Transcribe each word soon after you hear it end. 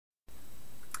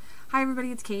Hi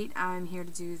everybody, it's Kate. I'm here to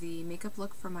do the makeup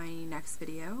look for my next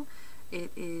video.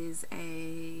 It is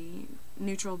a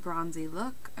neutral bronzy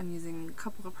look. I'm using a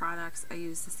couple of products. I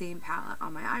use the same palette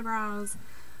on my eyebrows.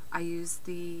 I use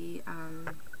the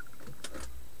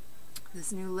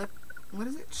this new lip, what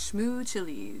is it? Shmoo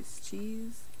Chilies.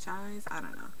 Cheese? Chives? I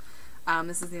don't know.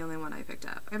 This is the only one I picked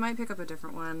up. I might pick up a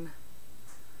different one.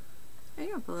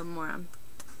 Maybe I'll put a little more on.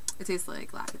 It tastes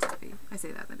like Laffy Taffy. I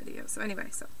say that in the video. So anyway,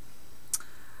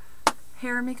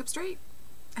 hair and makeup straight,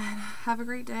 and have a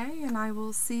great day, and I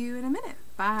will see you in a minute.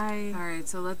 Bye. Alright,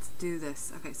 so let's do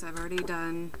this. Okay, so I've already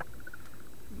done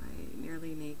my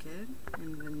Nearly Naked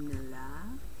in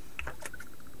vanilla.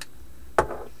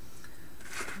 I'll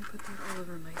put that all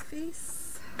over my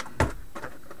face.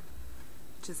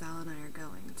 Giselle and I are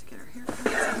going to get her haircut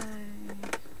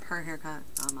today. Her haircut,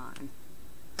 not mine.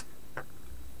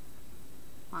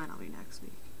 Mine will be next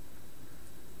week.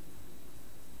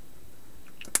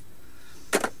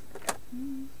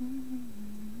 Going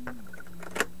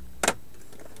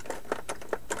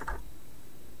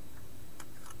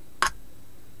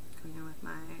in with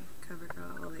my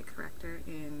CoverGirl Light Corrector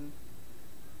in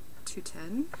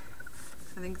 210.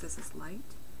 I think this is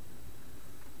light.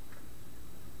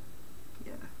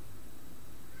 Yeah.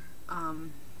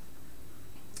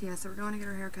 Yeah, so we're going to get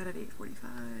our hair cut at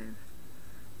 8:45,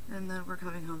 and then we're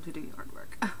coming home to do yard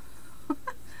work.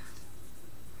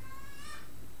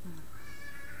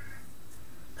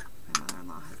 My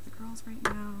mother-in-law has the girls right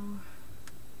now.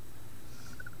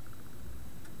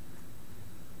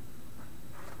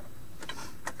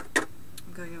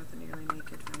 I'm going in with the Nearly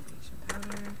Naked foundation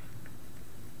powder.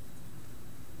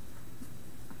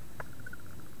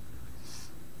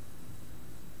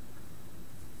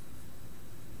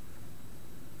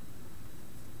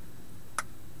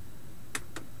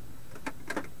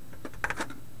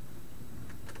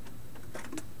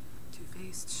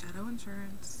 Shadow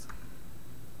Insurance.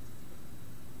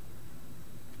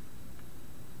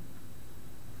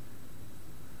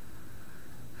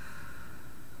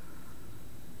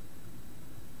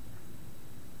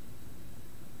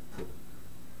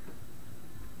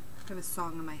 I have a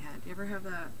song in my head. You ever have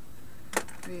that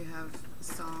where you have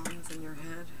songs in your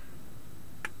head?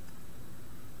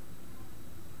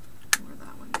 I wore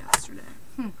that one yesterday.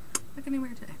 What can I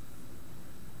wear today?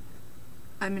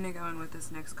 I'm gonna go in with this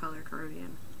NYX color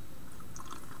Caribbean.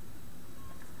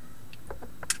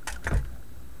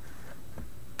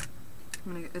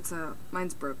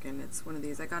 Mine's broken. It's one of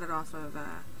these. I got it off of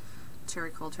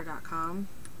cherryculture.com.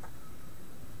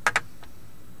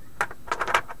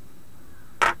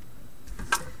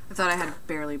 I thought I had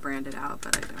barely branded out,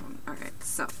 but I don't. Alright,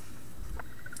 so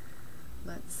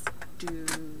let's do.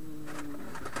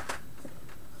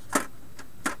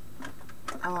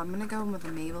 Oh, I'm gonna go in with a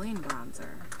Maybelline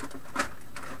bronzer.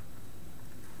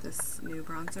 This new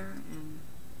bronzer, and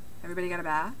everybody got a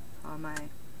bath? All my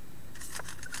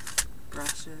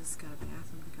brushes got a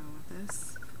bath. I'm gonna go with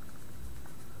this.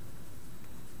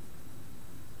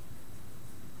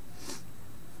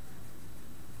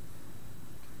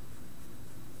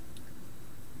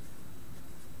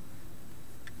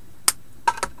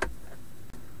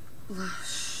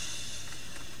 Lush.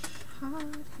 I'm gonna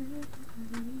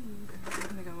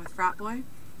go with Frat Boy.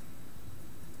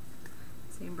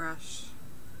 Same brush.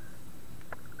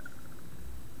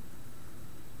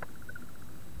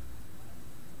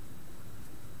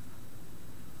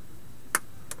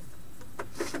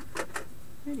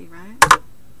 Pretty, right?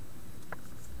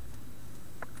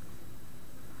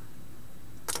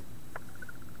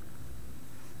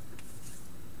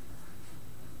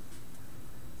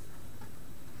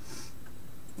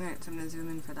 Alright, so I'm going to zoom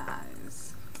in for the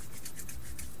eyes.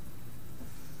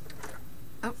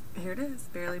 Oh, here it is.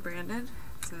 Barely branded.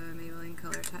 It's a Maybelline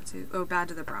Color Tattoo. Oh, Bad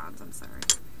to the Bronze. I'm sorry.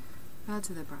 Bad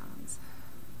to the Bronze.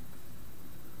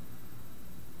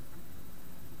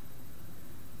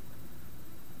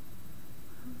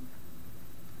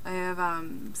 I have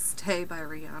Stay by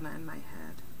Rihanna in my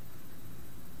head.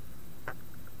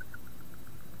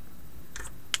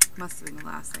 Must have been the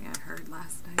last thing I heard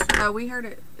last night. Oh, we heard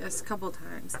it a couple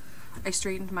times. I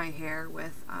straightened my hair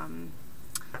with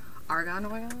argan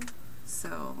oil,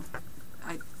 so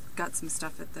I got some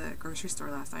stuff at the grocery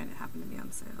store last night. It happened to be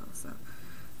on sale, so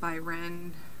by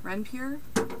Ren Pure,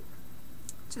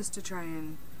 just to try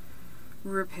and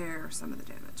repair some of the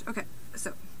damage. Okay,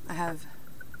 so I have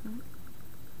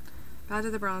Bad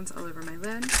to the Bronze all over my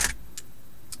lid. I'm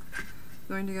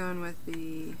going to go in with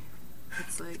the,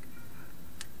 it's like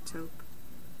taupe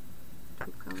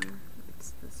color.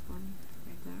 It's this one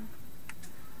right there.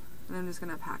 And I'm just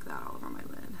going to pack that all over my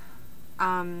lid.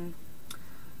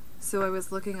 So I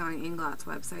was looking on Inglot's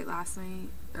website last night,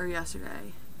 or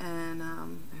yesterday, and I have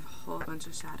a whole bunch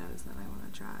of shadows that I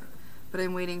want to try. But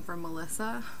I'm waiting for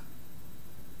Melissa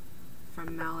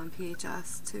from Mel and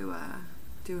PHS to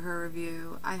do her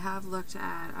review. I have looked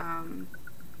at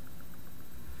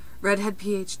Redhead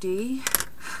PhD.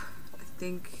 I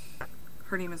think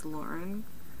her name is Lauren,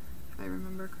 if I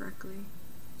remember correctly.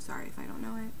 Sorry if I don't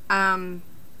know it.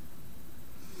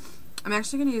 I'm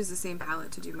actually going to use the same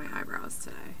palette to do my eyebrows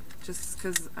today, just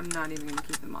because I'm not even going to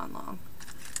keep them on long.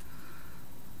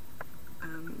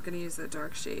 I'm going to use the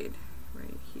dark shade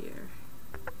right here.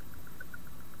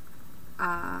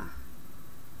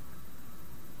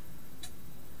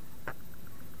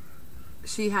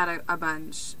 She had a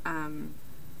bunch.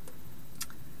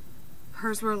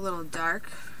 Hers were a little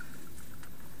dark,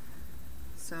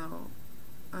 so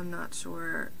I'm not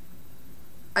sure.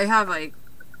 I have like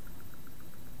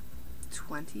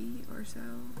 20 or so,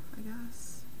 I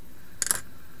guess.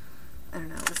 I don't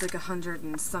know, it was like 100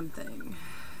 and something.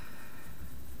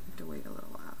 I have to wait a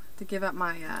little while to give up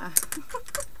my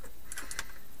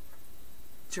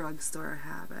drugstore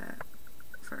habit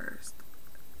first.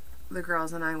 The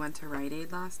girls and I went to Rite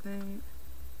Aid last night.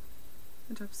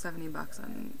 I dropped $70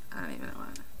 on, I don't even know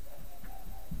what.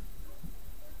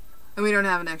 And we don't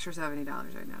have an extra $70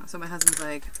 right now. So my husband's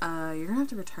like, you're gonna have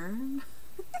to return?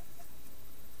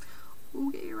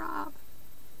 Okay, Rob.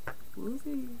 We'll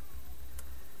see.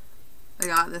 I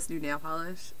got this new nail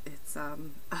polish. It's,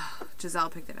 Giselle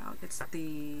picked it out. It's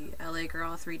the LA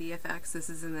Girl 3D Effects. This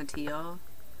is in the teal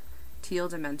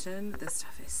dimension. This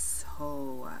stuff is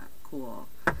so cool.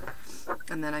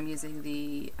 And then I'm using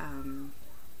the,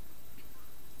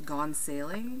 Gone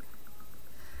Sailing.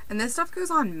 And this stuff goes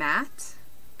on matte,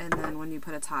 and then when you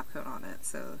put a top coat on it.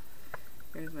 So,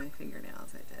 here's my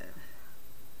fingernails I did.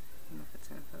 I don't know if it's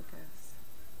going to focus.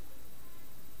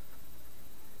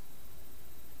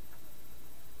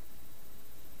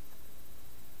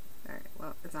 Alright,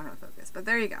 well, it's not going to focus. But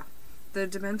there you go. The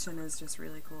dimension is just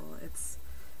really cool. It's,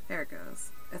 there it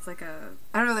goes. It's like a,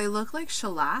 I don't know, they look like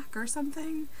shellac or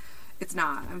something. It's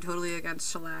not. I'm totally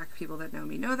against shellac. People that know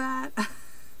me know that.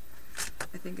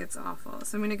 I think it's awful.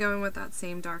 So I'm going to go in with that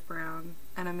same dark brown,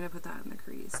 and I'm going to put that in the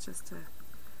crease just to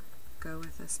go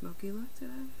with a smoky look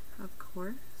today, of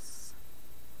course.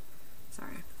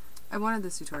 Sorry. I wanted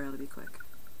this tutorial to be quick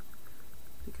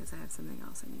because I have something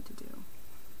else I need to do.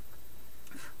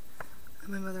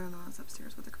 And my mother-in-law is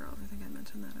upstairs with the girls. I think I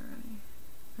mentioned that already.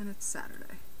 And it's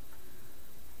Saturday.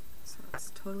 So it's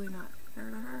totally not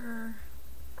fair to her.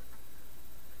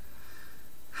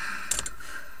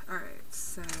 Alright,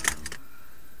 so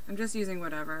I'm just using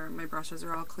whatever. My brushes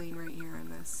are all clean right here in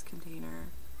this container.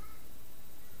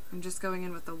 I'm just going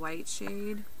in with the white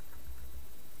shade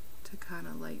to kind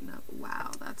of lighten up.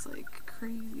 Wow, that's like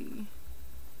crazy.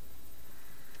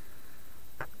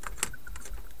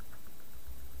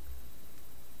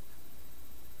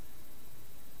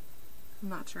 I'm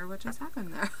not sure what just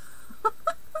happened there.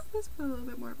 Let's put a little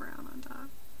bit more brown on top.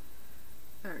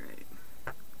 Alright.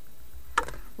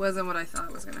 Wasn't what I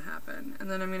thought was going to happen. And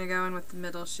then I'm going to go in with the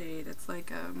middle shade. It's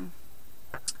like a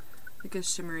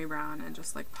shimmery brown, and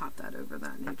just like pop that over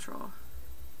that neutral.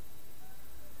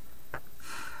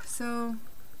 So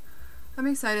I'm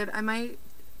excited. I might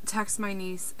text my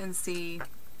niece and see.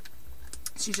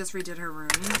 She just redid her room.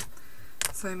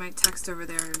 So I might text over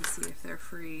there and see if they're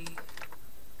free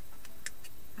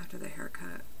after the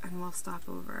haircut. And we'll stop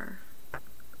over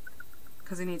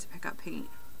because I need to pick up paint.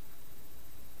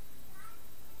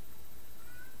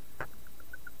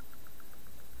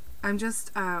 I'm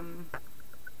just putting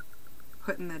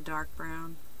the dark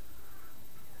brown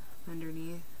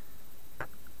underneath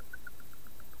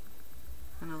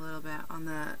and a little bit on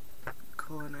that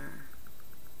corner.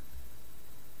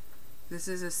 This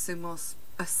is a Sigma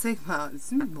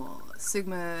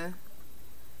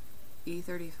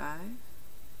E35.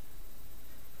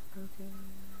 Okay.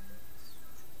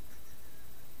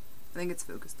 I think it's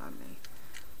focused on me.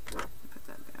 Put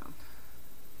that down.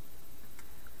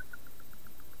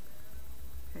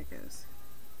 There it goes.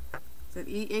 Is it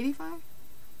E85?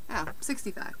 Oh,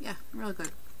 65. Yeah, really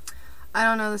good. I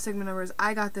don't know the Sigma numbers.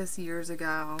 I got this years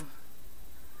ago.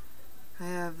 I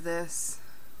have this.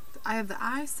 I have the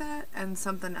eye set and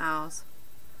something else.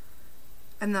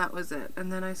 And that was it.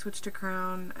 And then I switched to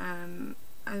Crown, and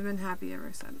I've been happy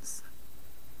ever since.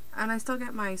 And I still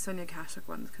get my Sonia Kashuk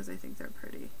ones because I think they're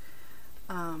pretty.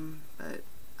 But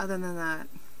other than that,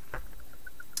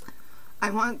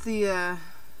 I want the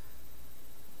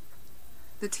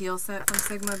teal set from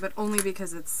Sigma, but only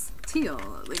because it's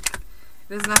teal. Like,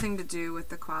 it has nothing to do with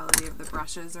the quality of the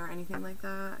brushes or anything like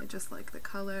that. I just like the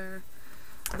color.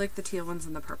 I like the teal ones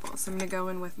and the purple. So I'm going to go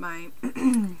in with my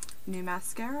new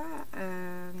mascara,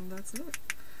 and that's it.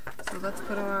 So let's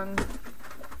put on,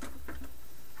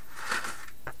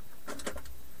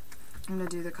 I'm going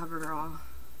to do the CoverGirl.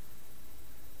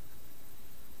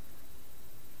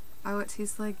 Oh, it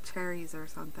tastes like cherries or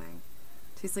something.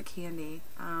 It tastes like candy.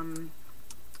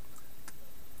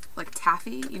 Like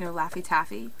taffy, you know, Laffy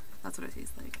Taffy. That's what it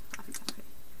tastes like, Laffy Taffy.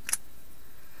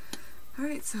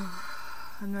 Alright, so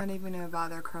I'm not even going to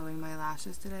bother curling my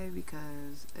lashes today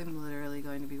because I'm literally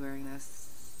going to be wearing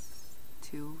this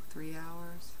 2-3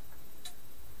 hours.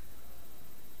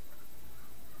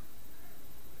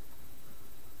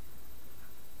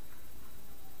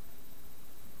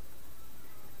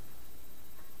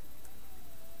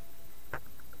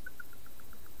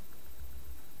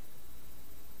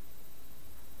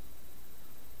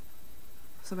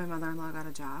 So my mother-in-law got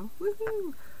a job.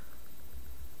 Woohoo!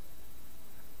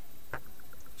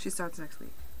 She starts next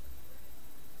week.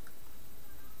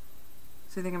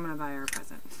 So I think I'm going to buy her a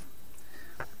present.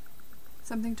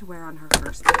 Something to wear on her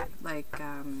first day. Like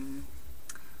a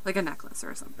necklace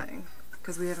or something.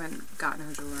 Because we haven't gotten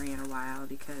her jewelry in a while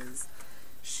because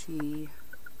she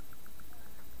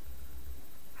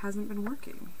hasn't been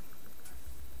working.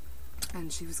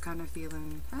 And she was kind of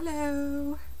feeling,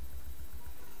 hello!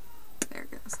 There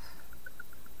it goes.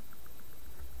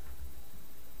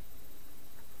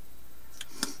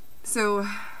 So,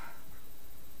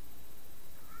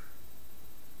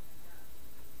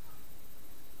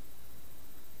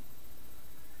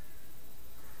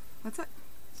 that's it.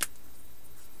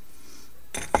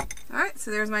 Alright,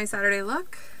 so there's my Saturday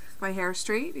look. My hair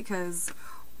straight because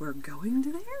we're going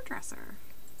to the hairdresser.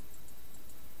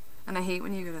 And I hate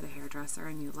when you go to the hairdresser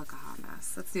and you look a hot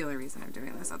mess. That's the only reason I'm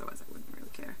doing this, otherwise I wouldn't really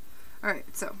care.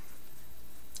 Alright, so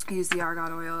I use the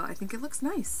argan oil. I think it looks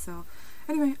nice. So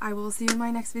anyway, I will see you in my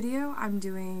next video. I'm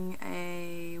doing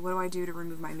a what do I do to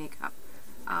remove my makeup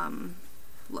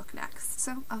look next.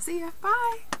 So I'll see ya.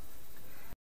 Bye!